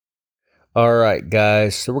All right,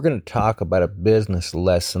 guys. So we're going to talk about a business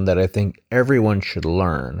lesson that I think everyone should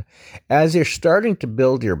learn. As you're starting to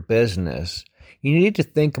build your business, you need to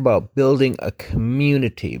think about building a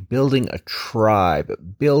community, building a tribe,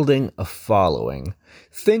 building a following.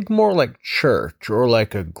 Think more like church or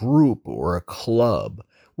like a group or a club.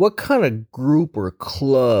 What kind of group or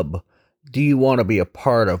club do you want to be a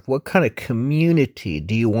part of? What kind of community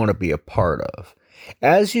do you want to be a part of?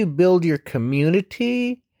 As you build your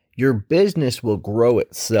community, your business will grow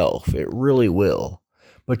itself. It really will.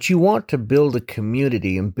 But you want to build a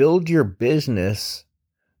community and build your business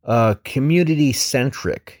community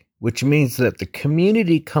centric, which means that the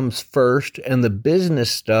community comes first and the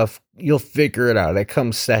business stuff, you'll figure it out. It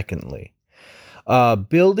comes secondly.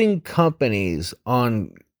 Building companies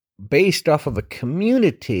on based off of a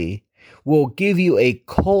community will give you a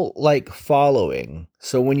cult-like following.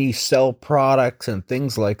 So when you sell products and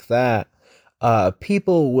things like that,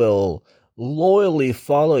 people will loyally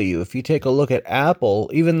follow you. If you take a look at Apple,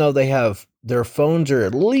 even though they have their phones are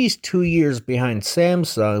at least 2 years behind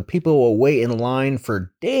Samsung, people will wait in line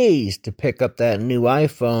for days to pick up that new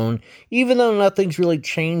iPhone, even though nothing's really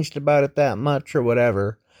changed about it that much or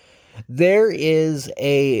whatever. I'm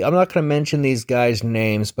not going to mention these guys'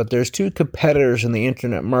 names, but there's two competitors in the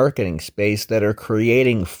internet marketing space that are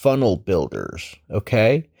creating funnel builders,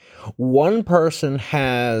 okay? One person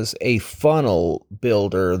has a funnel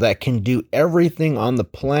builder that can do everything on the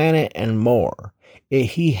planet and more.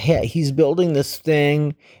 He's building this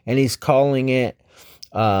thing and he's calling it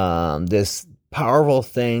this powerful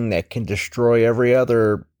thing that can destroy every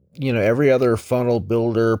other funnel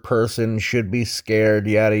builder person should be scared,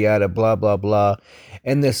 yada, yada, blah, blah, blah.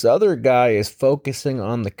 And this other guy is focusing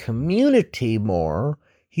on the community more.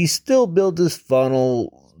 He still builds his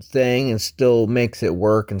funnel thing and still makes it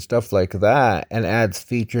work and stuff like that and adds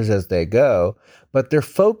features as they go. But they're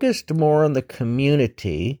focused more on the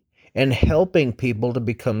community and helping people to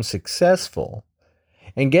become successful.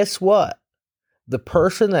 And guess what? The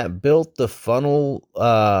person that built the funnel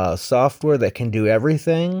software that can do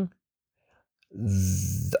everything,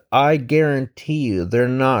 I guarantee you they're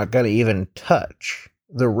not going to even touch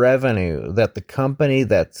the revenue that the company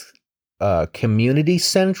that's community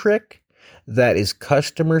centric, that is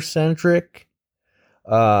customer centric,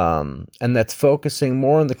 and that's focusing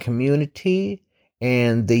more on the community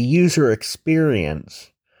and the user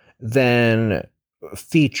experience than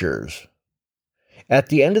features. At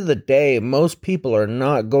the end of the day, most people are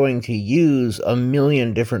not going to use a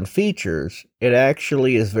million different features. It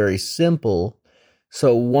actually is very simple.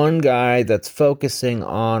 So one guy that's focusing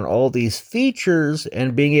on all these features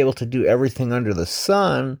and being able to do everything under the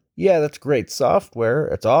sun, yeah, that's great software.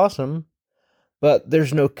 It's awesome. But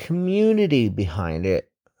there's no community behind it.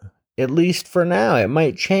 At least for now. It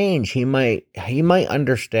might change. He might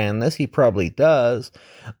understand this. He probably does.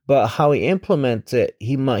 But how he implements it,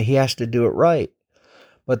 he has to do it right.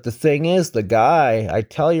 But the thing is, the guy, I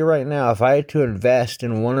tell you right now, if I had to invest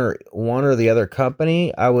in one or the other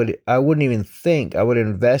company, I wouldn't even think. I would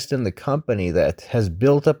invest in the company that has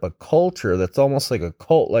built up a culture that's almost like a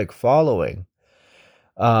cult-like following.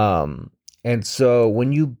 And so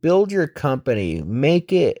when you build your company,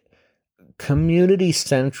 make it community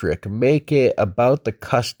centric, make it about the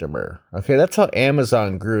customer. Okay, that's how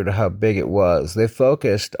Amazon grew to how big it was. They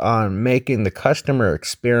focused on making the customer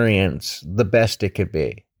experience the best it could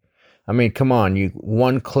be. I mean, come on, you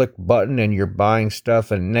one click button and you're buying stuff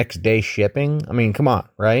and next day shipping. I mean, come on,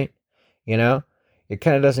 right? You know, it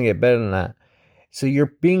kind of doesn't get better than that. So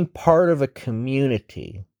you're being part of a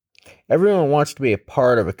community. Everyone wants to be a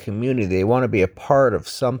part of a community. They want to be a part of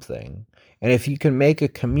something. And if you can make a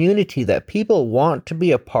community that people want to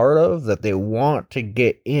be a part of, that they want to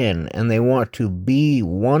get in and they want to be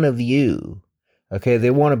one of you, okay, they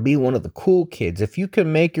want to be one of the cool kids. If you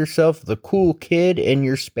can make yourself the cool kid in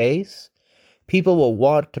your space, people will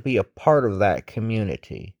want to be a part of that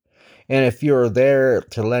community. And if you're there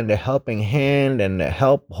to lend a helping hand and to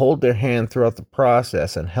help hold their hand throughout the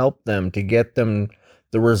process and help them to get them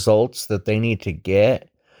the results that they need to get,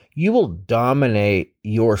 you will dominate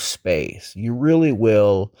your space. You really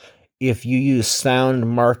will if you use sound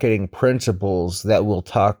marketing principles that we'll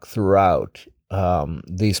talk throughout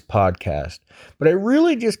these podcasts. But I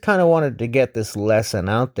really just kind of wanted to get this lesson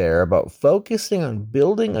out there about focusing on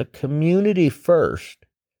building a community first.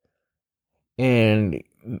 And,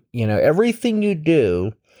 everything you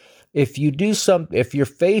do, if you're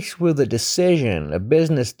faced with a decision, a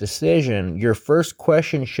business decision, your first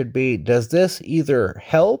question should be, does this either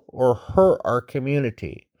help or hurt our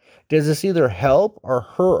community? Does this either help or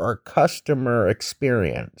hurt our customer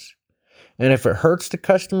experience? And if it hurts the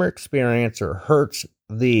customer experience or hurts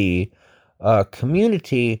the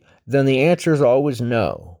community, then the answer is always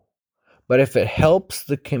no. But if it helps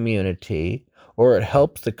the community or it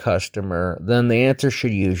helps the customer, then the answer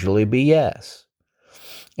should usually be yes.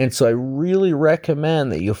 And so I really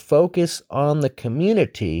recommend that you focus on the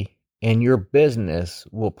community, and your business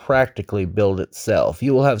will practically build itself.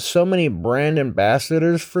 You will have so many brand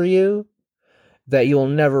ambassadors for you that you'll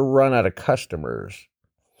never run out of customers.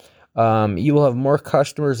 You will have more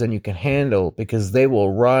customers than you can handle, because they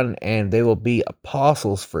will run and they will be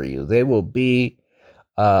apostles for you. They will be,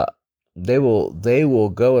 they will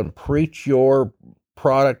go and preach your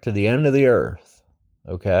product to the end of the earth.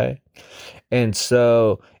 Okay. And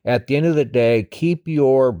so at the end of the day, keep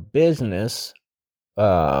your business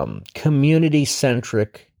community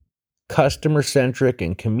centric, customer centric,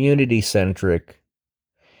 and community centric.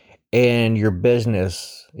 And your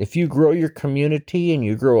business, if you grow your community and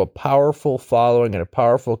you grow a powerful following and a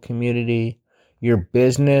powerful community, your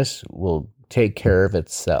business will take care of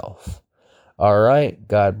itself. All right.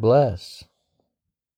 God bless.